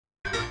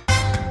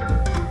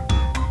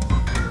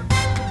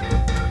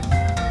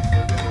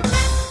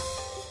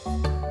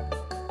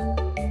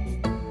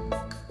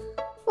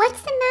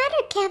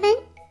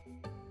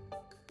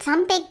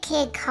some big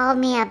kid called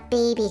me a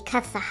baby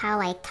 'cause of how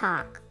I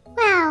talk.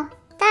 Wow,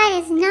 that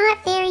is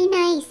not very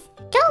nice.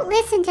 Don't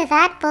listen to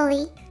that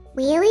bully.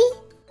 Really?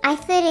 I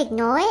should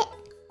ignore it?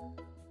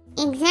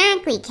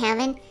 Exactly,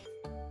 Kevin.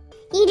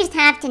 You just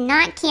have to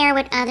not care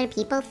what other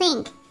people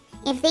think.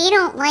 If they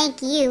don't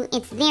like you,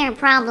 it's their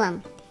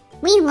problem.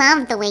 We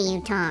love the way you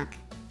talk.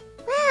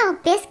 Wow,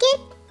 Biscuit,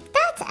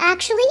 that's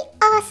actually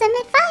awesome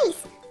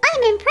advice.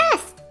 I'm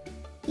impressed.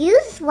 You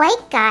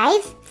white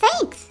guys,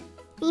 thanks.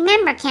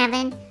 Remember,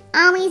 Kevin,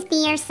 always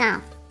be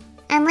yourself.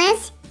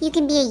 Unless you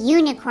can be a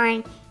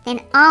unicorn, then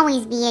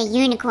always be a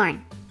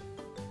unicorn.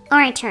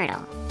 Or a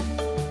turtle.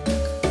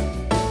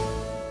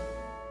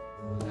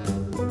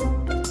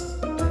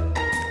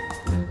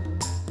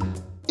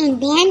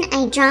 And then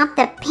I dropped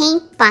the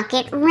paint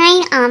bucket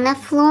right on the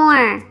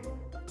floor.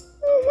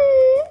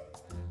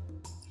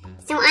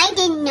 So I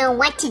didn't know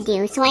what to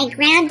do, so I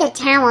grabbed a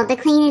towel to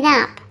clean it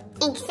up.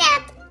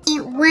 Except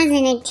it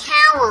wasn't a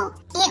towel.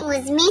 It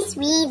was Miss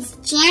Reed's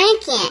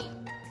jacket.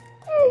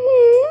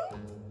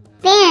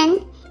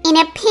 Then, in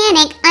a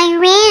panic, I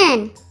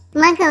ran.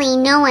 Luckily,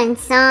 no one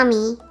saw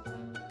me.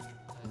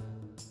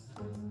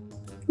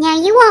 Now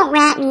you won't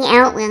rat me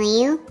out, will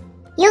you?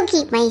 You'll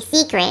keep my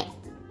secret.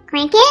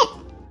 Cricket?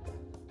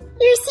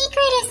 Your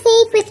secret is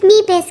safe with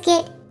me,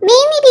 Biscuit.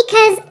 Mainly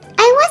because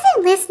I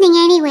wasn't listening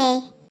anyway.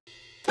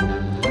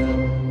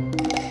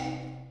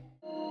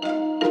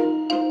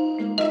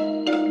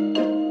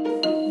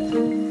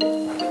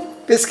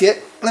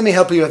 Biscuit, let me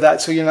help you with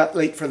that so you're not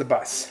late for the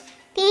bus.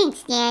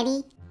 Thanks,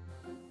 Daddy.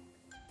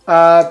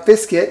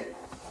 Biscuit,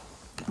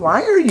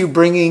 why are you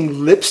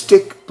bringing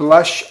lipstick,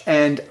 blush,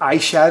 and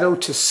eyeshadow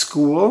to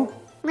school?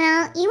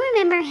 Well, you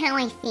remember how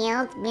I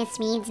failed Miss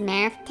Reed's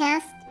math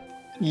test?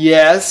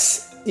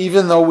 Yes,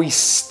 even though we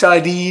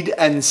studied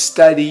and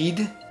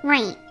studied.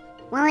 Right.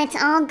 Well, it's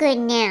all good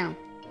now.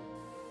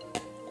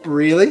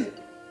 Really?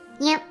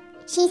 Yep.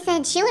 She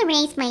said she'll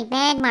erase my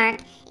bad mark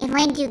if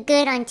I do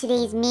good on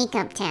today's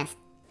makeup test.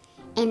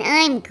 And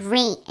I'm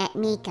great at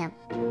makeup.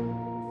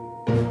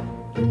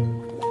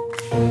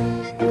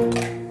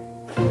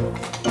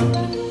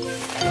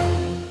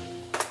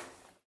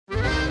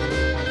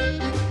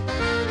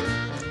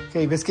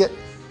 Okay, Biscuit,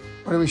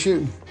 what are we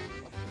shooting?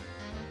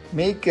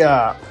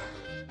 Makeup.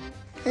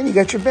 And you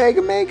got your bag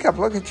of makeup,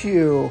 look at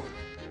you.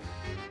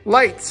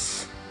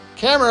 Lights,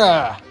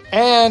 camera,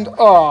 and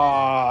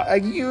a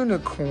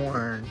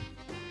unicorn.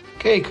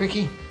 Okay,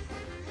 Cricky,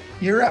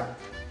 you're up.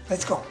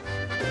 Let's go.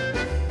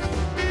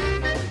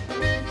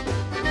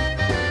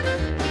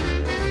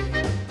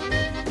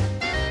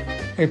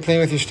 Are you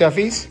playing with your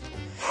stuffies?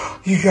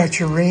 You got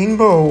your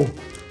rainbow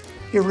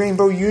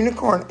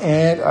unicorn,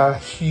 and a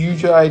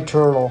huge-eyed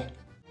turtle.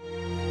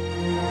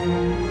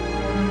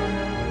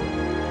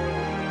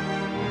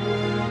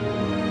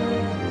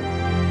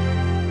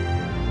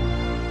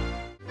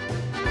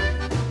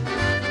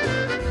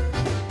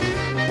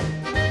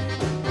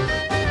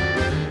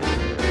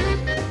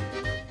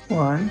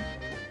 One,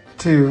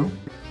 two,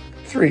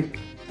 three.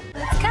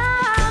 Let's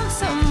count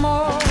some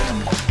more.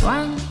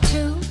 1,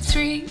 2,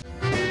 3.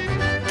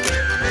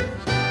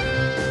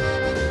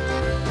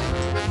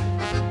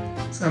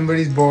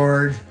 Somebody's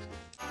bored.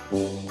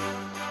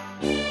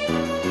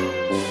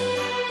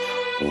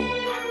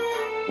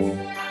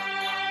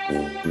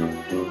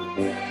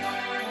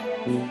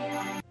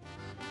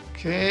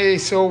 Okay,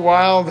 so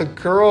while the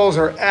girls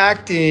are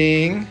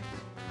acting,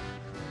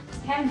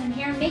 Kevin's in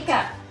hair and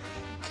makeup.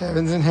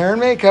 Kevin's in hair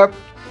and makeup.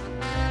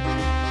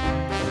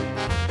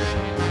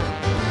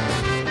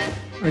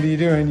 What are you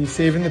doing? You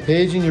saving the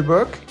page in your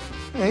book?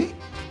 Hey?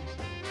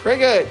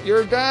 Cricket,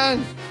 you're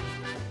done.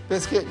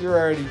 Biscuit, you're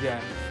already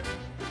done.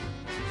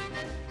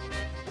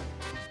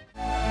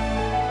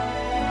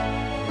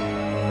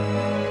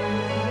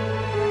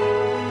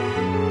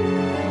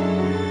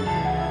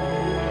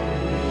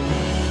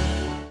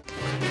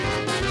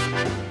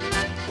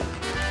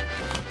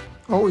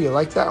 Oh, you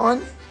like that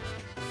one?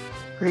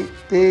 Great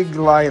big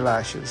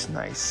eyelashes,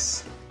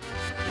 nice.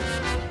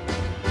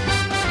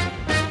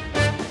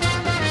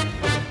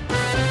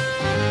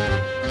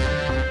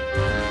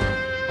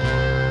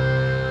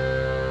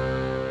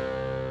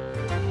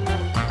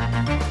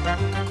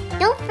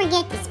 Don't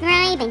forget to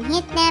subscribe and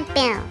hit that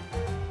bell.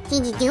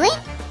 Did you do it?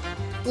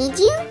 Did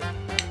you?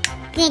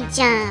 Good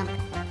job.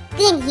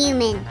 Good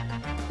human.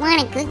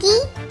 Want a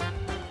cookie?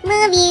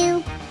 Love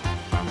you.